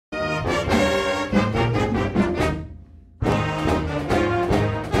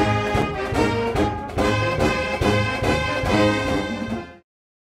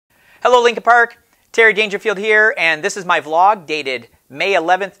Hello Lincoln Park, Terry Dangerfield here, and this is my vlog dated May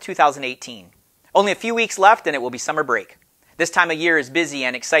 11th, 2018. Only a few weeks left and it will be summer break. This time of year is busy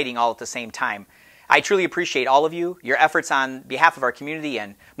and exciting all at the same time. I truly appreciate all of you, your efforts on behalf of our community,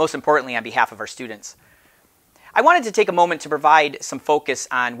 and most importantly on behalf of our students. I wanted to take a moment to provide some focus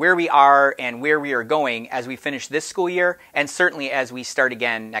on where we are and where we are going as we finish this school year and certainly as we start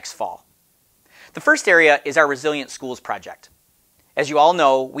again next fall. The first area is our Resilient Schools project. As you all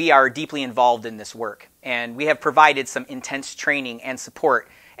know, we are deeply involved in this work, and we have provided some intense training and support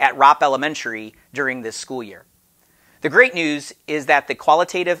at Ropp Elementary during this school year. The great news is that the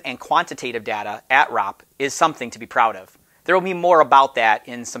qualitative and quantitative data at Ropp is something to be proud of. There will be more about that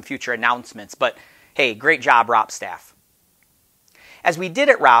in some future announcements, but hey, great job, Ropp staff. As we did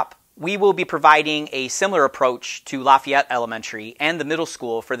at Ropp, we will be providing a similar approach to Lafayette Elementary and the middle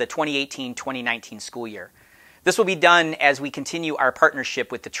school for the 2018-2019 school year. This will be done as we continue our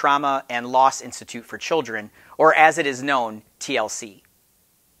partnership with the Trauma and Loss Institute for Children, or as it is known, TLC.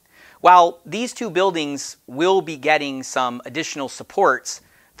 While these two buildings will be getting some additional supports,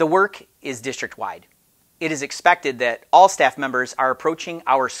 the work is district-wide. It is expected that all staff members are approaching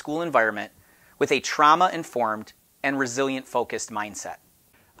our school environment with a trauma-informed and resilient-focused mindset.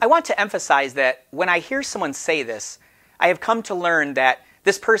 I want to emphasize that when I hear someone say this, I have come to learn that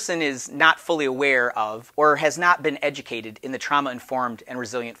this person is not fully aware of or has not been educated in the trauma-informed and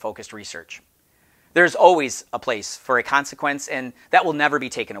resilient-focused research. There's always a place for a consequence, and that will never be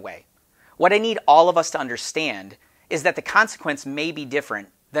taken away. What I need all of us to understand is that the consequence may be different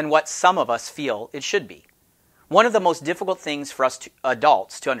than what some of us feel it should be. One of the most difficult things for us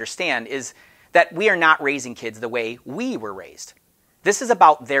adults to understand is that we are not raising kids the way we were raised. This is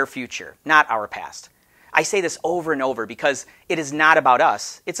about their future, not our past. I say this over and over because it is not about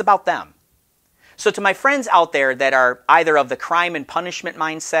us, it's about them. So to my friends out there that are either of the crime and punishment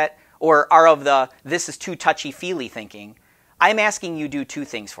mindset or are of the this is too touchy-feely thinking, I'm asking you to do two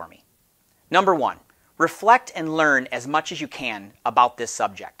things for me. Number one, reflect and learn as much as you can about this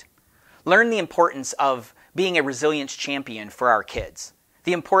subject. Learn the importance of being a resilience champion for our kids.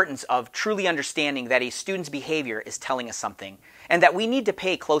 The importance of truly understanding that a student's behavior is telling us something and that we need to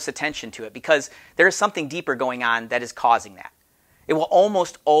pay close attention to it because there is something deeper going on that is causing that. It will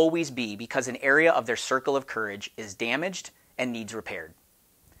almost always be because an area of their circle of courage is damaged and needs repaired.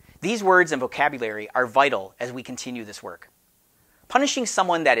 These words and vocabulary are vital as we continue this work. Punishing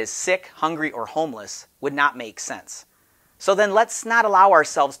someone that is sick, hungry, or homeless would not make sense. So then let's not allow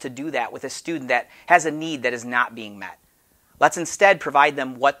ourselves to do that with a student that has a need that is not being met. Let's instead provide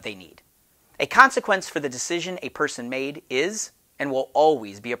them what they need. A consequence for the decision a person made is and will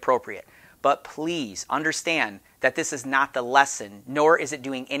always be appropriate. But please understand that this is not the lesson, nor is it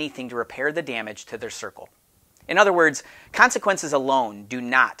doing anything to repair the damage to their circle. In other words, consequences alone do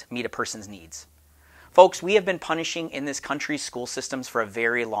not meet a person's needs. Folks, we have been punishing in this country's school systems for a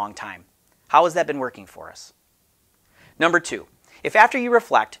very long time. How has that been working for us? Number two, if after you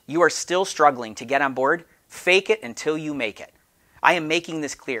reflect, you are still struggling to get on board, fake it until you make it. I am making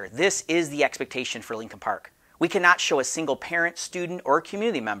this clear. This is the expectation for Lincoln Park. We cannot show a single parent, student, or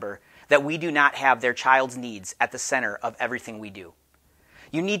community member that we do not have their child's needs at the center of everything we do.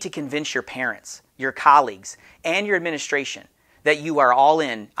 You need to convince your parents, your colleagues, and your administration that you are all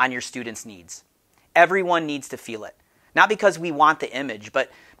in on your students' needs. Everyone needs to feel it. Not because we want the image, but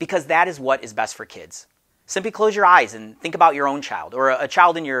because that is what is best for kids. Simply close your eyes and think about your own child or a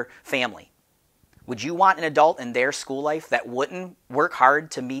child in your family. Would you want an adult in their school life that wouldn't work hard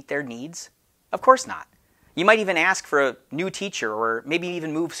to meet their needs? Of course not. You might even ask for a new teacher or maybe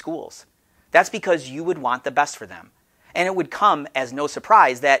even move schools. That's because you would want the best for them. And it would come as no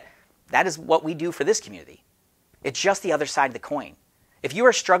surprise that that is what we do for this community. It's just the other side of the coin. If you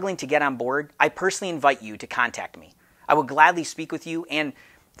are struggling to get on board, I personally invite you to contact me. I will gladly speak with you and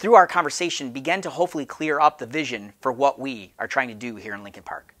through our conversation begin to hopefully clear up the vision for what we are trying to do here in Lincoln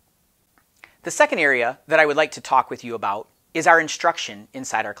Park. The second area that I would like to talk with you about is our instruction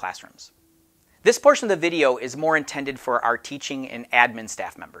inside our classrooms. This portion of the video is more intended for our teaching and admin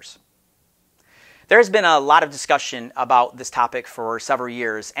staff members. There has been a lot of discussion about this topic for several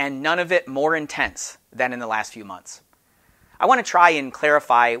years, and none of it more intense than in the last few months. I want to try and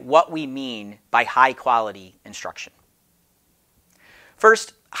clarify what we mean by high-quality instruction.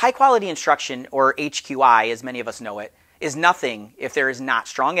 First, high-quality instruction, or HQI as many of us know it, is nothing if there is not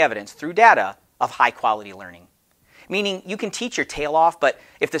strong evidence through data of high-quality learning. Meaning you can teach your tail off, but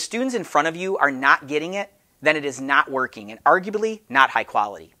if the students in front of you are not getting it, then it is not working and arguably not high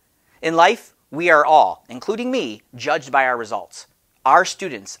quality. In life, we are all, including me, judged by our results. Our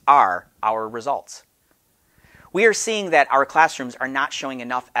students are our results. We are seeing that our classrooms are not showing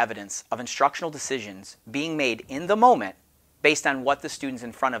enough evidence of instructional decisions being made in the moment based on what the students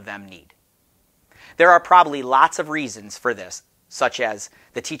in front of them need. There are probably lots of reasons for this, such as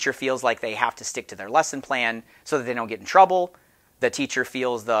the teacher feels like they have to stick to their lesson plan so that they don't get in trouble. The teacher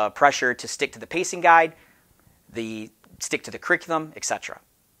feels the pressure to stick to the pacing guide, stick to the curriculum, etc.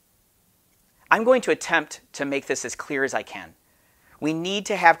 I'm going to attempt to make this as clear as I can. We need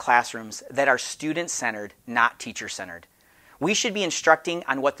to have classrooms that are student-centered, not teacher-centered. We should be instructing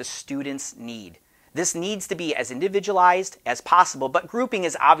on what the students need. This needs to be as individualized as possible, but grouping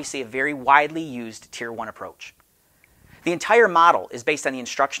is obviously a very widely used Tier 1 approach. The entire model is based on the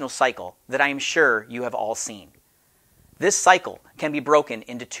instructional cycle that I am sure you have all seen. This cycle can be broken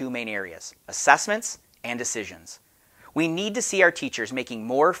into two main areas: assessments and decisions. We need to see our teachers making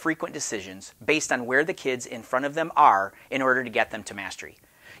more frequent decisions based on where the kids in front of them are in order to get them to mastery.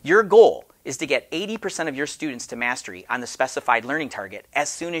 Your goal is to get 80% of your students to mastery on the specified learning target as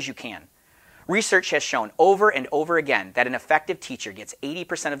soon as you can. Research has shown over and over again that an effective teacher gets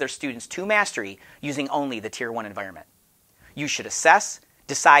 80% of their students to mastery using only the Tier 1 environment. You should assess,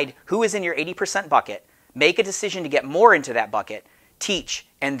 decide who is in your 80% bucket, make a decision to get more into that bucket, teach,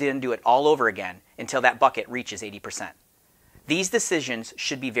 and then do it all over again until that bucket reaches 80%. These decisions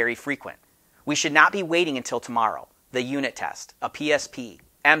should be very frequent. We should not be waiting until tomorrow, the unit test, a PSP,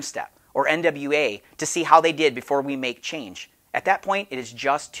 M-STEP, or NWA to see how they did before we make change. At that point, it is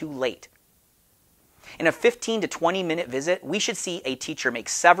just too late. In a 15 to 20 minute visit, we should see a teacher make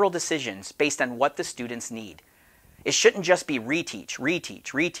several decisions based on what the students need. It shouldn't just be reteach,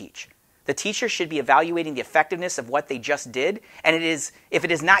 reteach, reteach. The teacher should be evaluating the effectiveness of what they just did, and if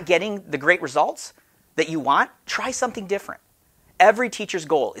it is not getting the great results that you want, try something different. Every teacher's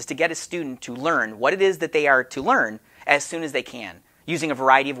goal is to get a student to learn what it is that they are to learn as soon as they can, using a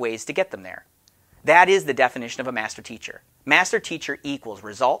variety of ways to get them there. That is the definition of a master teacher. Master teacher equals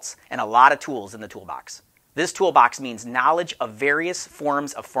results and a lot of tools in the toolbox. This toolbox means knowledge of various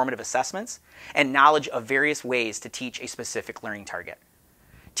forms of formative assessments and knowledge of various ways to teach a specific learning target.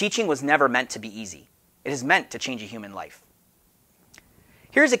 Teaching was never meant to be easy. It is meant to change a human life.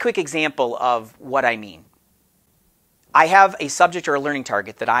 Here's a quick example of what I mean. I have a subject or a learning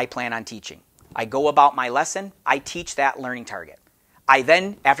target that I plan on teaching. I go about my lesson, I teach that learning target. I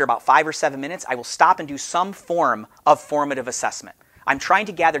then, after about 5 or 7 minutes, I will stop and do some form of formative assessment. I'm trying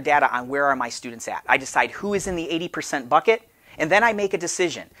to gather data on where are my students at. I decide who is in the 80% bucket, and then I make a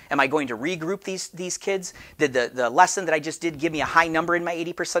decision. Am I going to regroup these kids? Did the lesson that I just did give me a high number in my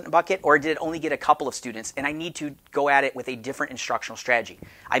 80% bucket, or did it only get a couple of students, and I need to go at it with a different instructional strategy?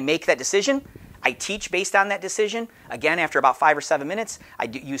 I make that decision. I teach based on that decision. Again, after about 5 or 7 minutes, I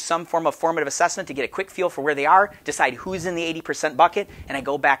use some form of formative assessment to get a quick feel for where they are, decide who's in the 80% bucket, and I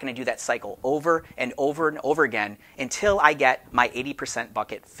go back and I do that cycle over and over and over again until I get my 80%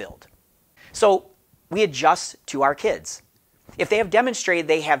 bucket filled. So we adjust to our kids. If they have demonstrated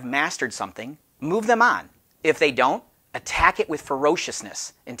they have mastered something, move them on. If they don't, attack it with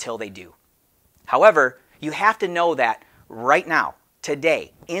ferociousness until they do. However, you have to know that right now,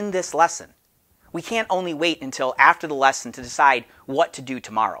 today, in this lesson, we can't only wait until after the lesson to decide what to do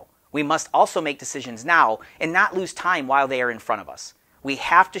tomorrow. We must also make decisions now and not lose time while they are in front of us. We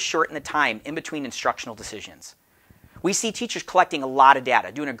have to shorten the time in between instructional decisions. We see teachers collecting a lot of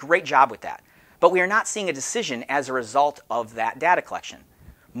data, doing a great job with that, but we are not seeing a decision as a result of that data collection.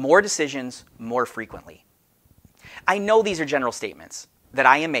 More decisions, more frequently. I know these are general statements that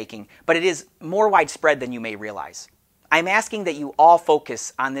I am making, but it is more widespread than you may realize. I'm asking that you all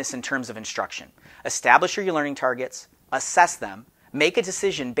focus on this in terms of instruction. Establish your learning targets, assess them, make a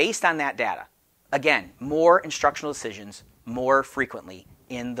decision based on that data. Again, more instructional decisions, more frequently,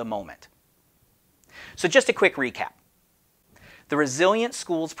 in the moment. So just a quick recap. The Resilient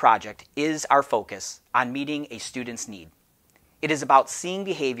Schools Project is our focus on meeting a student's need. It is about seeing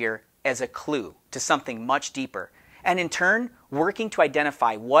behavior as a clue to something much deeper, and in turn, working to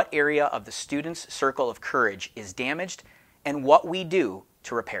identify what area of the student's circle of courage is damaged and what we do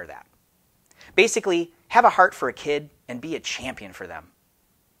to repair that. Basically, have a heart for a kid and be a champion for them.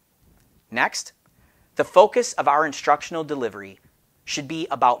 Next, the focus of our instructional delivery should be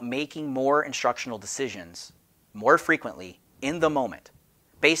about making more instructional decisions more frequently in the moment,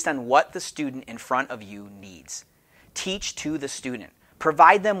 based on what the student in front of you needs. Teach to the student.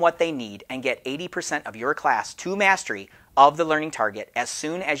 Provide them what they need and get 80% of your class to mastery of the learning target as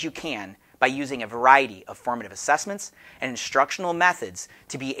soon as you can by using a variety of formative assessments and instructional methods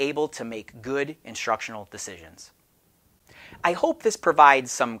to be able to make good instructional decisions. I hope this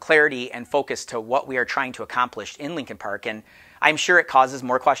provides some clarity and focus to what we are trying to accomplish in Lincoln Park, and I'm sure it causes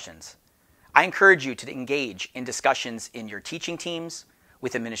more questions. I encourage you to engage in discussions in your teaching teams,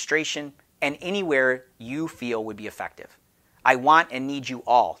 with administration, and anywhere you feel would be effective. I want and need you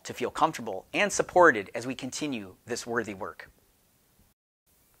all to feel comfortable and supported as we continue this worthy work.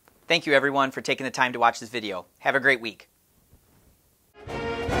 Thank you everyone for taking the time to watch this video. Have a great week.